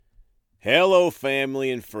Hello,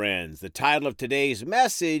 family and friends. The title of today's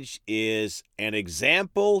message is An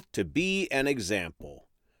Example to Be an Example.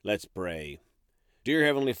 Let's pray. Dear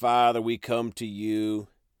Heavenly Father, we come to you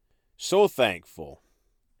so thankful.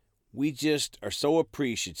 We just are so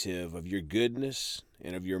appreciative of your goodness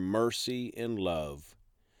and of your mercy and love.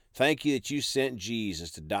 Thank you that you sent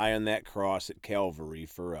Jesus to die on that cross at Calvary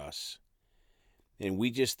for us. And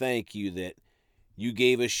we just thank you that you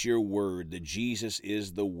gave us your word, that Jesus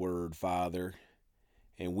is the word, Father.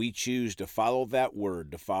 And we choose to follow that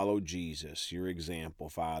word, to follow Jesus, your example,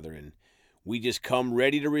 Father. And we just come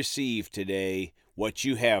ready to receive today what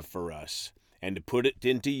you have for us and to put it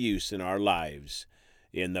into use in our lives.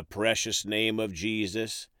 In the precious name of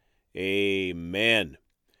Jesus, amen.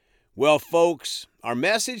 Well, folks, our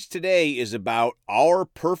message today is about our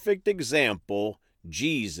perfect example,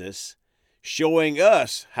 Jesus, showing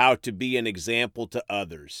us how to be an example to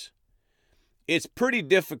others. It's pretty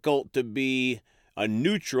difficult to be a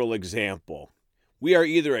neutral example. We are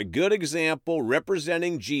either a good example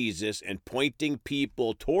representing Jesus and pointing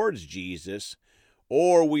people towards Jesus,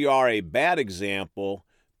 or we are a bad example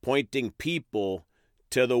pointing people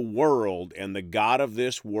to the world and the god of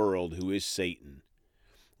this world, who is Satan.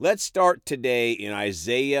 Let's start today in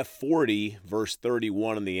Isaiah 40, verse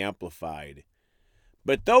 31 in the Amplified.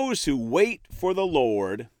 But those who wait for the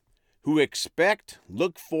Lord, who expect,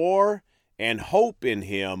 look for, and hope in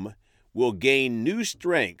him, will gain new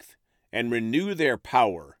strength and renew their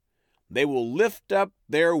power. They will lift up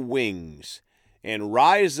their wings and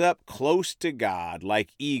rise up close to God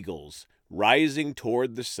like eagles rising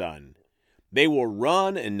toward the sun. They will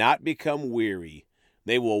run and not become weary.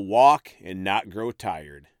 They will walk and not grow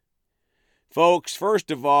tired. Folks, first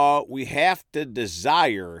of all, we have to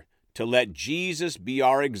desire to let Jesus be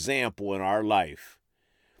our example in our life.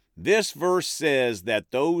 This verse says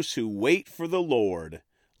that those who wait for the Lord,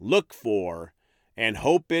 look for, and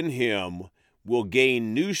hope in him will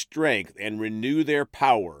gain new strength and renew their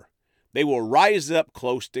power. They will rise up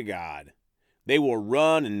close to God. They will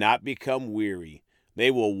run and not become weary.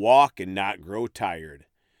 They will walk and not grow tired.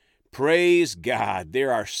 Praise God,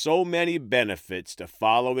 there are so many benefits to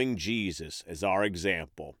following Jesus as our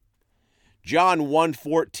example. John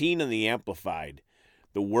 1:14 in the Amplified,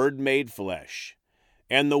 the Word made flesh.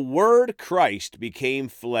 And the Word, Christ, became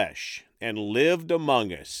flesh and lived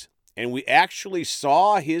among us. And we actually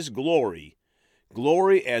saw his glory,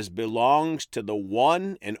 glory as belongs to the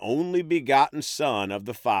one and only begotten Son of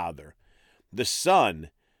the Father, the Son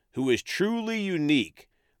who is truly unique,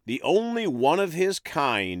 the only one of his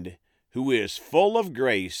kind, who is full of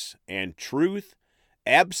grace and truth,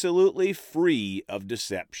 absolutely free of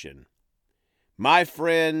deception. My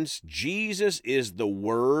friends, Jesus is the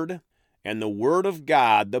Word, and the Word of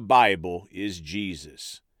God, the Bible, is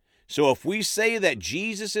Jesus. So if we say that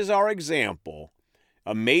Jesus is our example,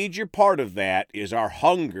 a major part of that is our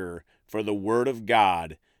hunger for the Word of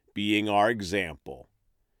God being our example.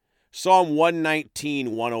 Psalm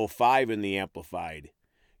 119, 105 in the Amplified.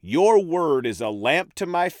 Your word is a lamp to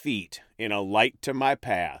my feet and a light to my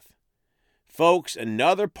path. Folks,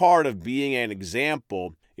 another part of being an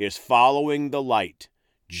example is following the light.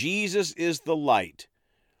 Jesus is the light.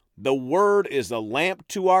 The Word is a lamp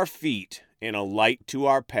to our feet and a light to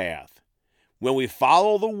our path. When we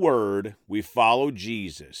follow the Word, we follow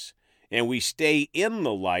Jesus, and we stay in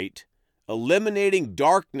the light, eliminating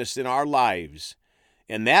darkness in our lives.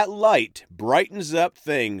 And that light brightens up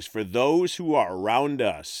things for those who are around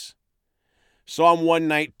us. Psalm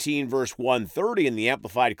 119, verse 130 in the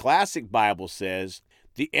Amplified Classic Bible says,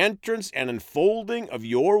 the entrance and unfolding of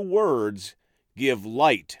your words give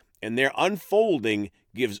light, and their unfolding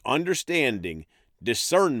gives understanding,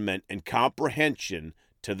 discernment, and comprehension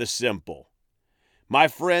to the simple. My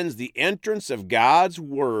friends, the entrance of God's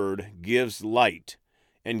word gives light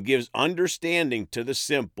and gives understanding to the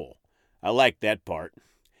simple. I like that part.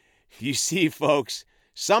 You see, folks,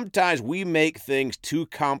 sometimes we make things too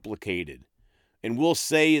complicated, and we'll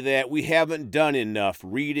say that we haven't done enough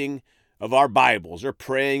reading of our Bibles or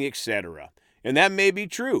praying, etc. And that may be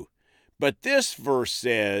true. But this verse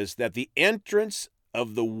says that the entrance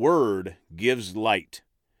of the Word gives light.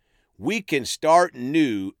 We can start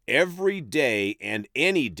new every day and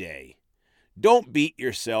any day. Don't beat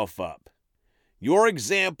yourself up. Your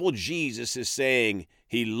example, Jesus, is saying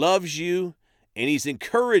he loves you and he's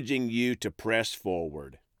encouraging you to press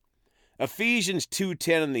forward. Ephesians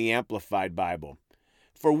 2:10 in the Amplified Bible.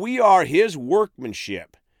 For we are his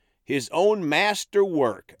workmanship, his own master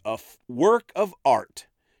work, a work of art,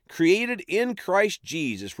 created in Christ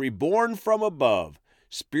Jesus, reborn from above,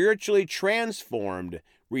 spiritually transformed,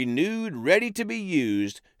 renewed, ready to be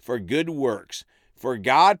used for good works, For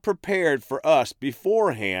God prepared for us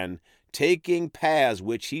beforehand, taking paths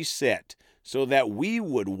which he set, so that we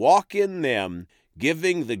would walk in them,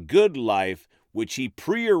 giving the good life which he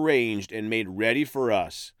prearranged and made ready for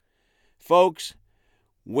us. Folks,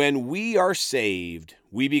 when we are saved,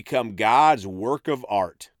 we become God's work of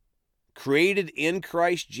art, created in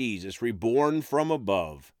Christ Jesus, reborn from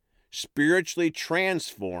above, spiritually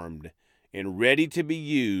transformed, and ready to be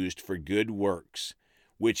used for good works,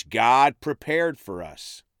 which God prepared for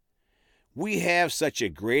us. We have such a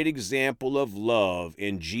great example of love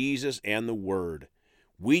in Jesus and the Word.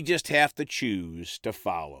 We just have to choose to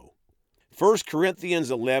follow. 1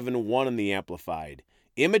 Corinthians 11:1 in the Amplified.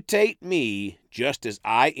 Imitate me just as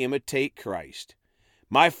I imitate Christ.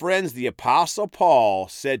 My friends, the Apostle Paul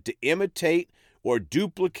said to imitate or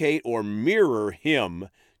duplicate or mirror him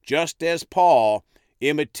just as Paul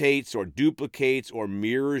imitates or duplicates or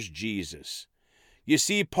mirrors Jesus. You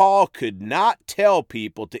see, Paul could not tell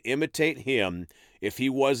people to imitate him if he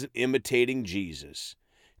wasn't imitating Jesus.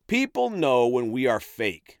 People know when we are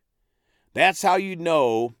fake. That's how you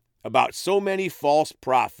know about so many false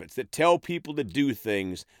prophets that tell people to do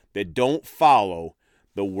things that don't follow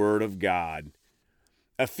the Word of God.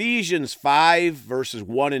 Ephesians 5 verses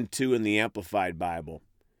 1 and 2 in the Amplified Bible.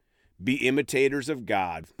 Be imitators of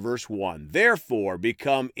God. Verse 1. Therefore,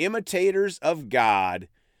 become imitators of God.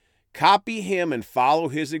 Copy him and follow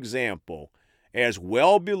his example. As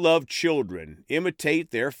well-beloved children,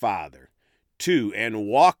 imitate their father. 2. And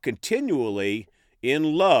walk continually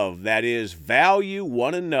in love, that is, value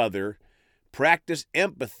one another, practice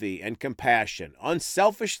empathy and compassion,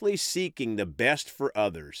 unselfishly seeking the best for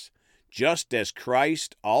others, just as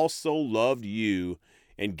Christ also loved you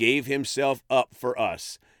and gave himself up for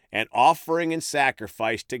us, an offering and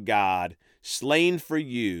sacrifice to God, slain for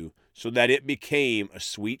you, so that it became a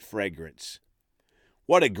sweet fragrance.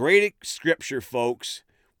 What a great scripture, folks.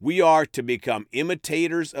 We are to become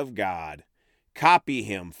imitators of God. Copy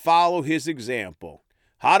him, follow his example.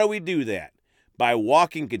 How do we do that? By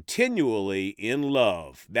walking continually in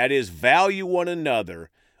love, that is, value one another,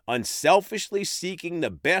 unselfishly seeking the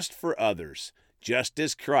best for others, just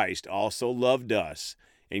as Christ also loved us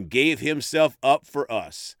and gave himself up for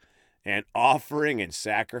us, an offering and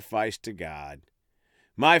sacrifice to God.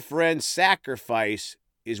 My friends, sacrifice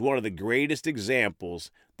is one of the greatest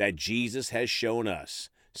examples that Jesus has shown us,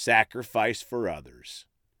 sacrifice for others.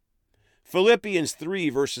 Philippians 3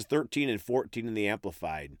 verses 13 and 14 in the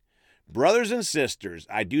Amplified. Brothers and sisters,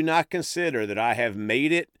 I do not consider that I have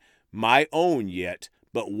made it my own yet,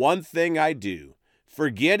 but one thing I do,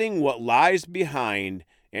 forgetting what lies behind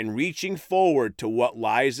and reaching forward to what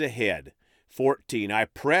lies ahead. 14. I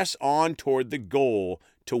press on toward the goal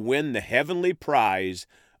to win the heavenly prize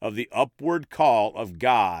of the upward call of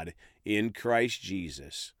God in Christ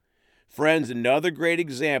Jesus. Friends, another great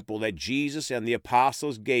example that Jesus and the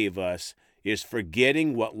apostles gave us is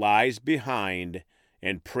forgetting what lies behind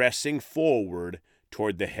and pressing forward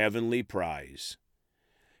toward the heavenly prize.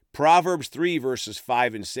 Proverbs 3 verses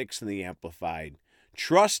 5 and 6 in the Amplified.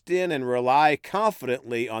 Trust in and rely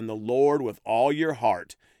confidently on the Lord with all your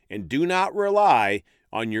heart, and do not rely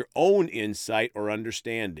on your own insight or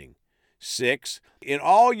understanding. 6. In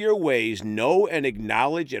all your ways know and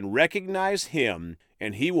acknowledge and recognize him,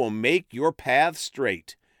 and he will make your path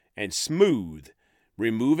straight and smooth,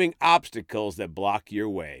 removing obstacles that block your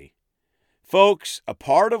way. Folks, a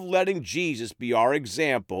part of letting Jesus be our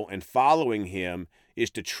example and following him is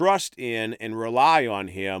to trust in and rely on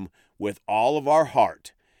him with all of our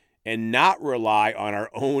heart and not rely on our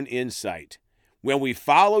own insight. When we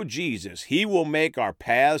follow Jesus, he will make our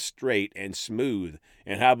paths straight and smooth.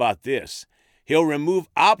 And how about this? He'll remove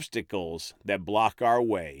obstacles that block our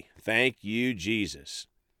way. Thank you, Jesus.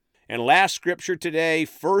 And last scripture today,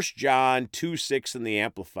 1 John 2:6 in the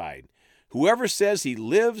Amplified. Whoever says he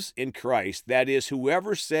lives in Christ, that is,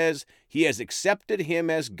 whoever says he has accepted him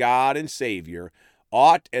as God and Savior,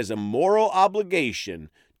 ought as a moral obligation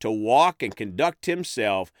to walk and conduct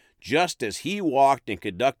himself just as he walked and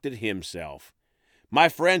conducted himself. My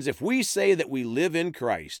friends, if we say that we live in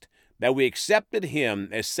Christ, that we accepted him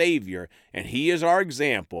as Savior and he is our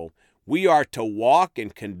example, we are to walk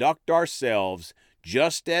and conduct ourselves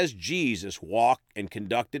just as Jesus walked and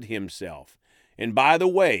conducted himself. And by the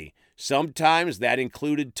way, sometimes that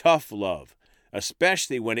included tough love,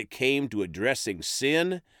 especially when it came to addressing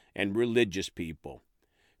sin and religious people.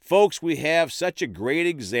 Folks, we have such a great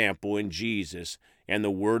example in Jesus and the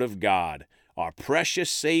Word of God, our precious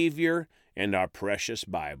Savior and our precious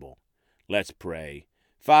Bible. Let's pray.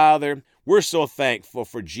 Father, we're so thankful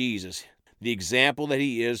for Jesus, the example that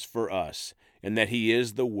he is for us, and that he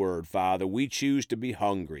is the Word, Father. We choose to be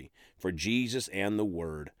hungry. for Jesus and the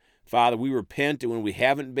Word. Father, we repent when we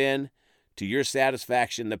haven't been to your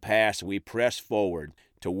satisfaction in the past, and we press forward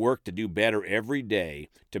to work to do better every day,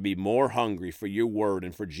 to be more hungry for your Word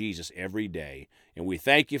and for Jesus every day. And we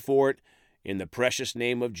thank you for it in the precious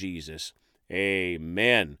name of Jesus.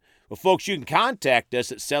 Amen. Well, folks, you can contact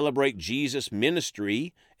us at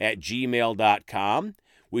celebratejesusministry@gmail.com.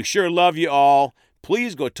 We sure love you all.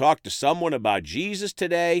 Please go talk to someone about Jesus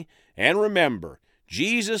today. And remember,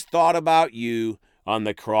 Jesus thought about you on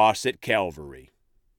the cross at Calvary.